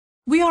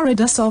We are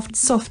Adasoft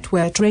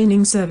Software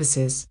Training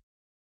Services.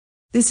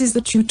 This is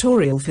the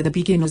tutorial for the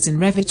beginners in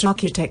Revit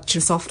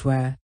architecture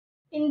software.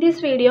 In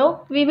this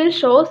video, we will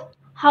show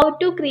how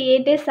to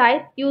create a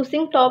site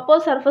using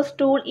Toposurface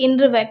tool in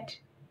Revit.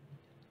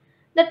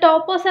 The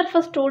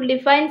Toposurface tool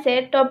defines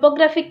a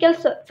topographical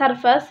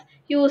surface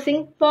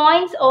using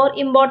points or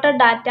imported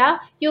data.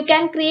 You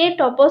can create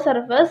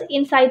toposurface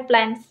in site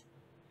plans.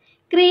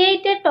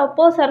 Create a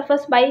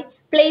toposurface by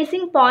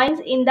placing points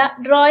in the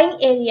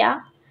drawing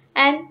area,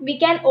 and we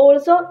can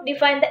also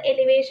define the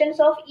elevations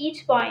of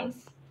each point.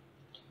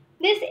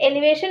 This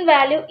elevation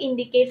value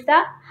indicates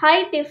the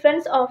height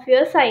difference of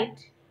your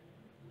site.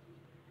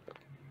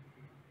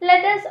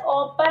 Let us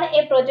open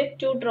a project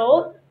to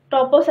draw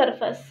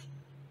toposurface.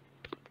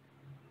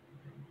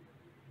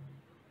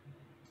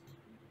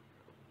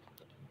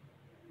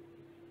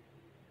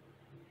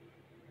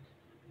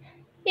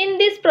 In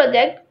this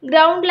project,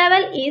 ground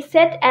level is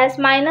set as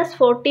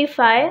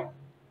 -45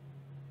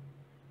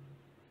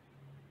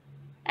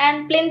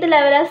 and plinth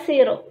level as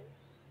 0.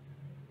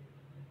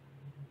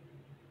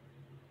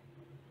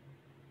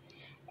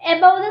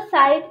 Above the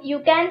site, you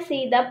can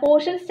see the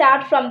portion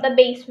start from the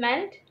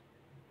basement,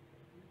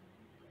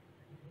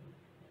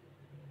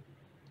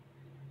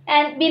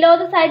 and below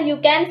the site you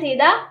can see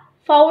the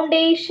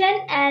foundation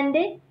and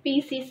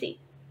PCC.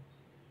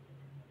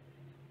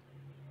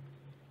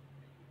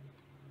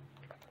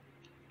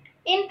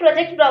 In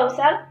project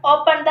browser,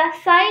 open the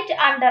site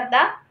under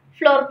the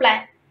floor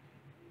plan.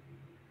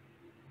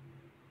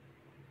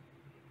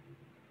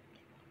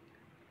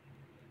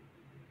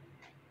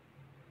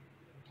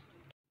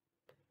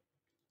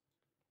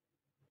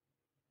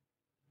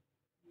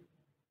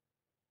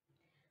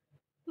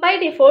 By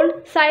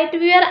default, site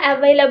viewer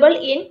available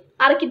in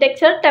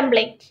architecture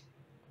template.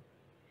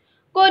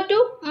 Go to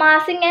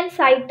massing and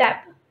site tab.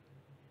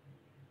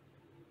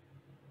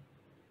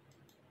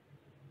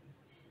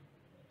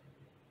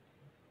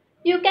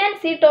 You can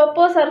see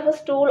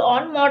Toposurface tool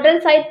on model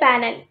site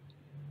panel.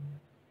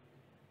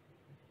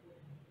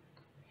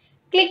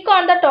 Click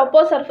on the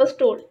Toposurface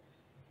tool.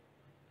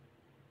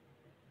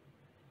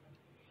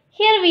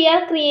 Here we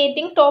are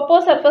creating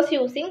toposurface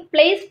using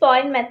place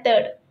point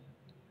method.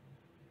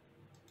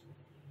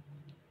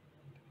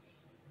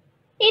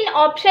 In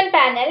option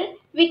panel,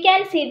 we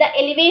can see the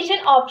elevation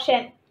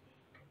option.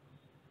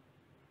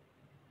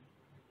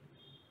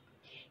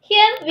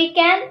 Here we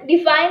can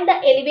define the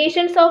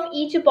elevations of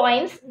each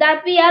points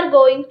that we are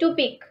going to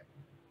pick.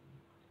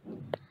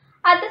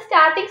 At the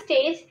starting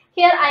stage,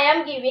 here I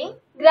am giving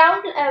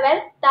ground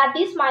level, that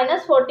is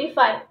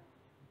 -45.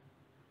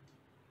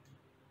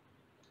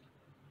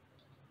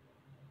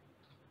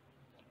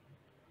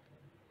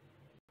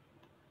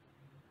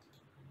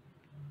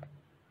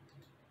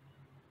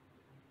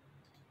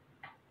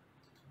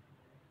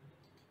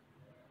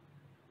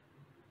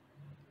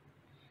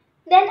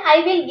 Then I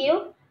will give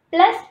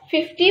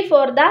 +50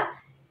 for the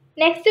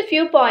next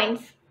few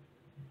points.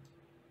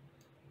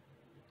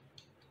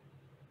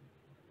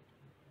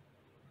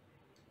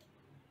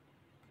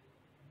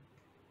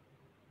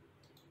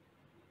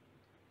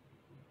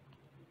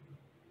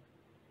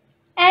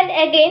 And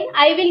again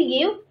I will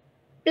give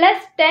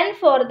 +10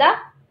 for the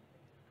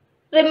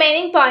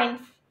remaining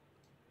points.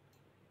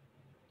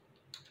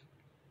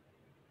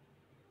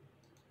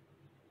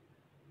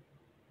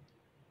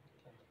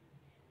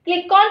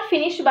 Click on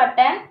Finish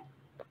button.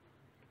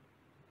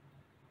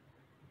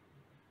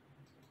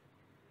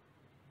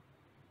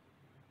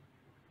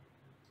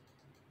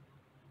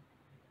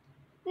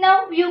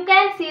 Now you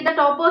can see the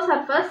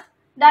toposurface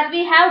that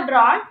we have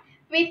drawn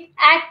with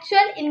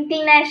actual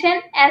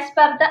inclination as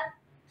per the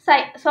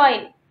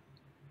soil.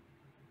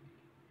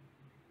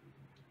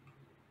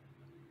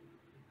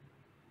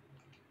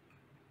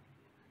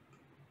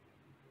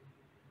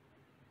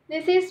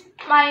 This is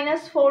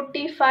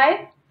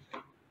 -45.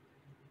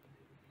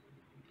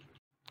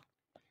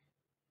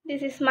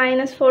 This is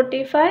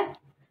 -45.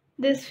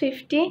 This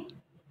 50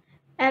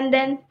 and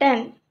then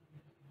 10.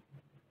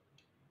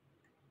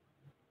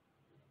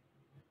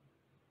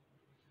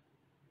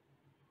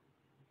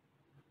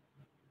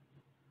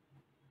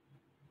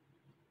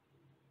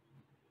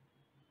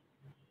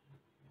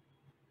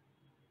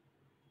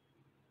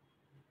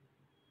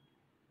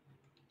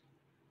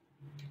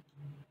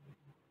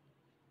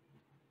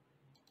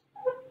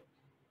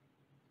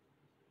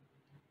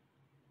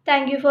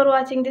 Thank you for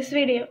watching this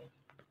video.